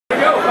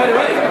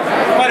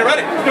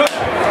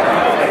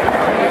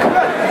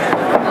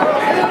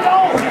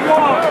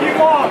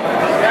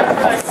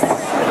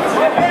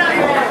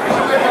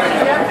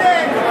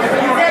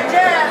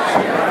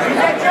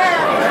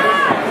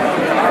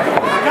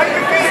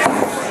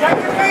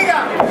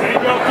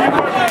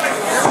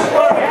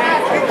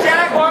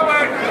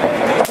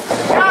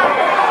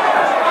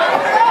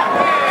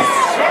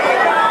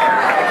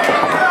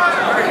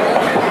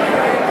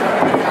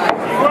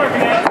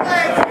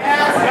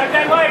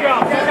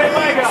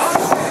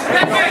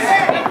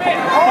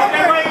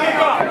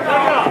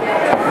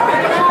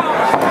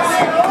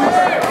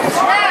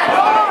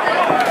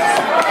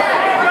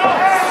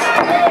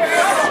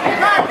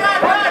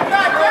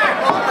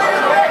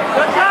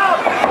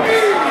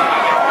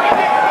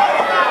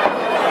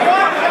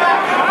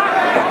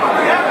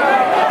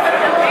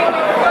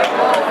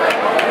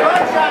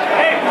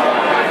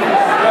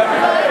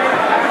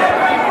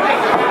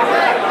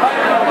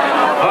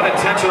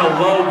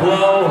Low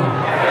blow.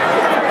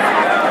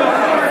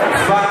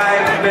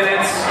 5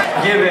 minutes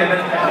given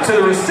to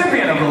the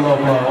recipient of the low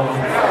blow,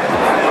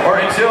 or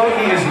until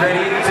he is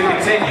ready to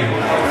continue.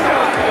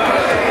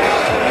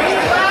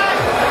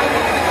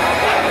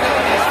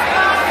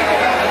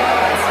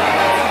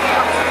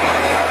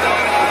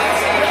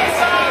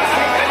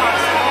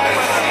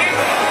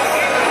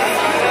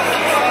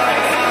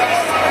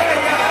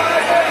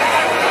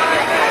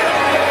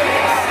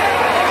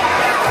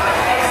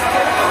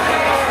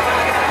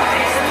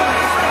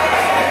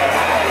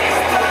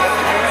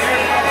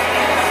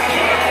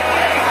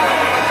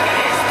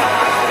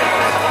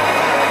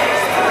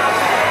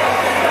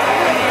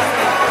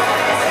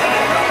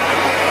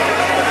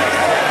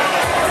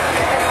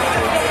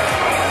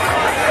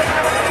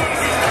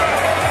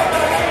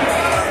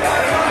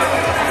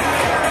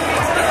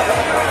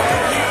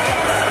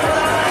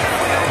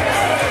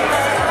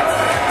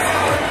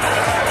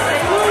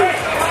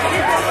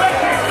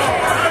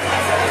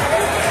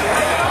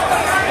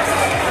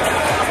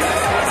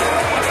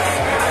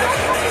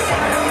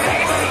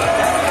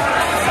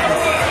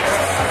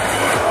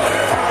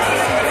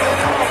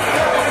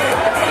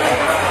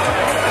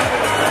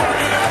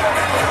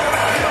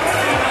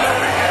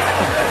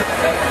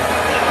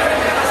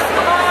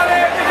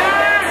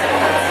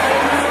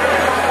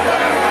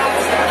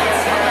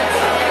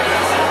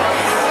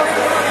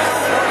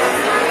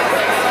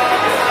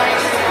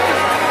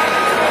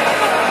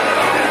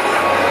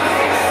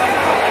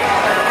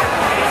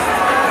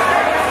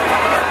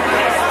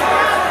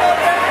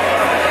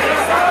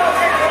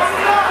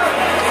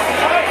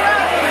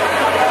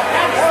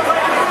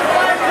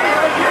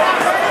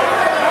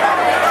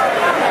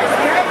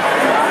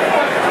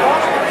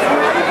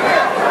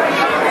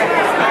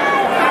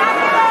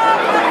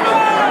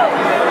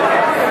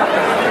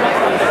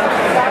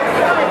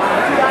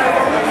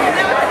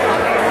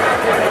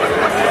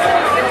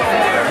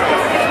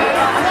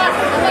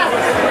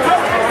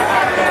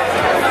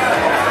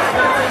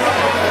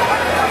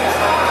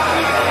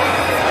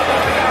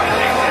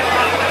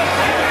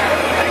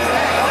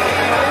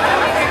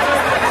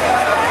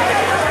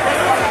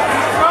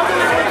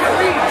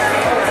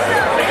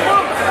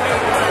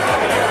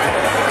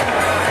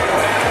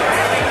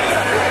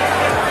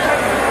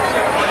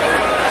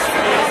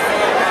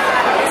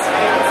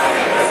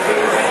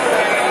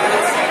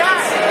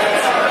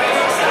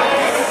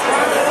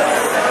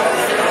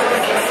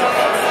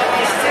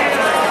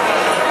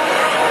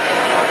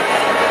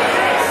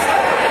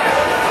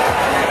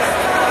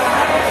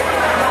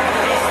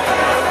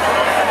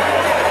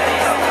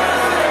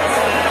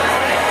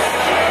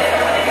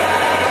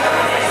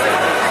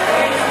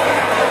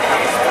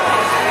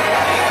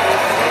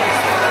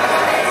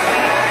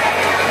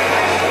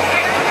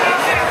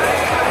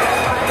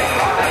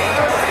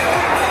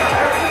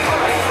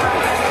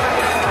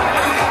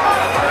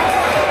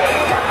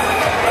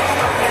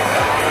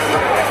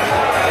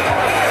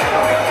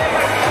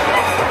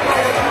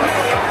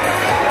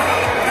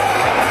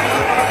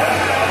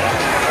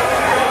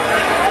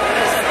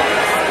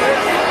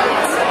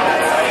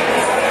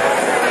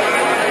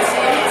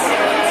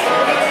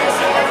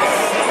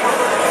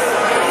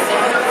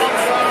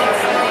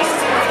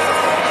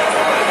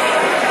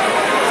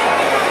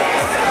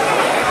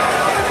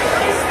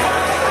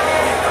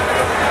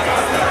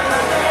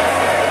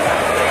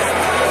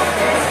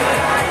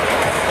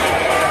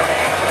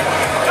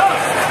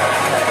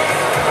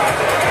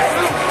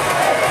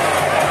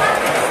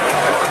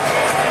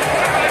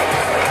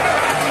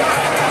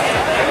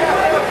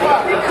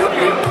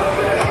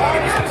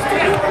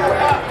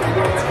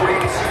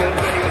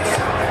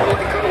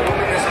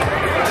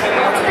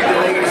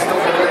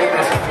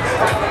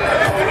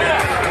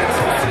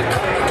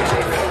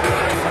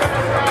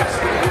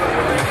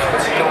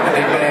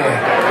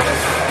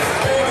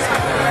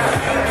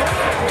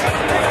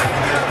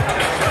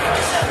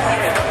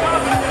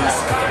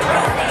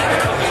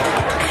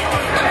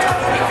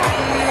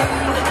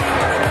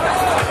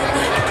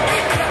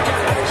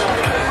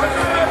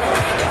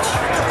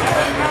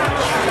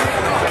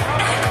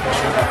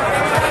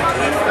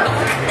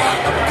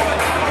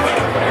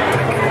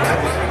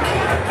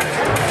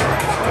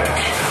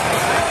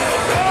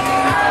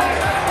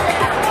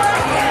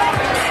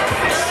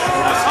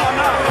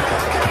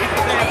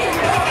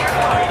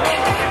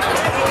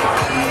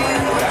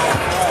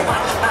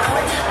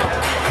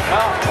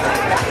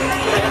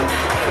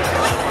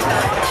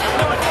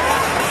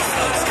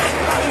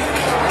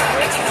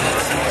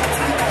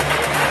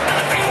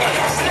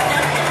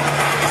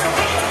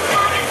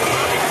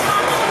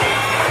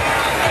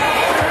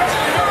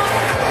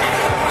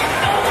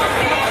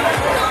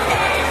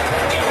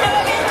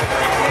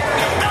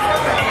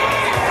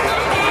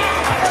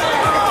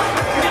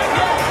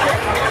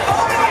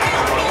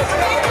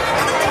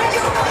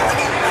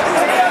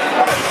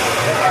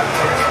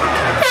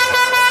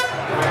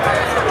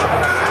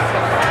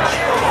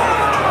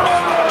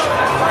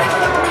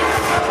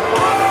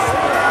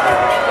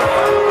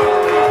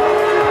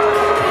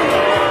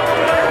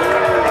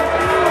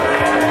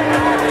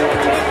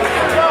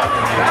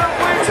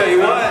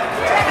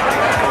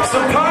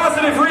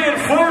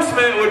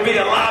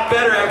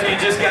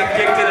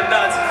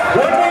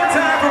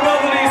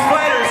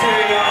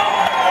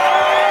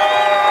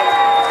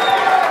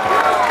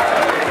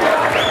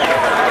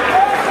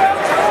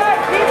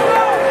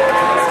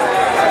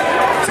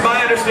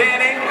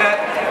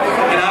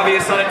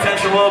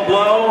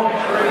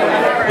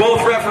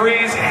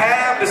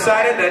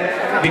 excited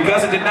that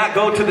because it did not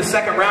go to the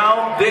second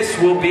round, this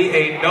will be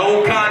a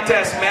no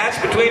contest match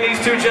between these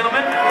two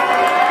gentlemen.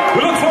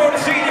 We look forward to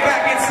seeing you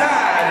back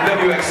inside the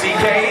WXC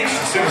cage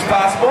as soon as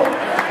possible.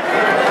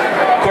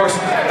 Of course,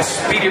 a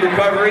speedy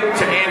recovery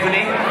to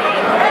Anthony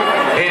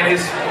and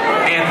his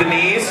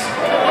Anthony's.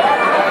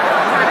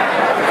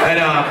 And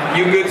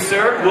you good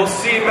sir, we'll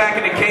see you back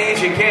in the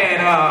cage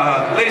again.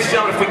 Ladies and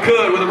gentlemen, if we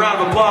could, with a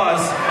round of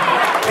applause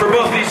for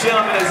both of these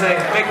gentlemen as they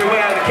make their way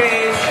out of the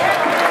cage.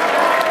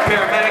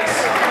 Paramedics,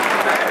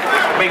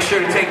 make sure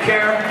to take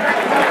care.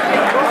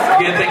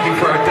 Again, thank you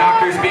for our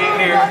doctors being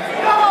here.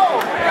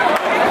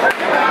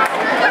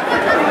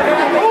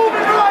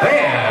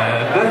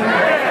 And,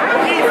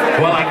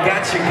 well, I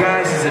got you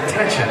guys'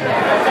 attention.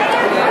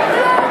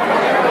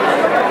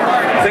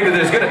 I think that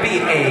there's going to be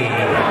a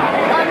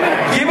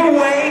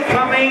giveaway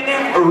coming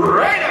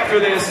right after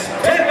this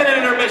 10-minute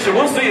intermission.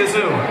 We'll see you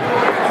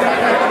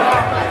soon.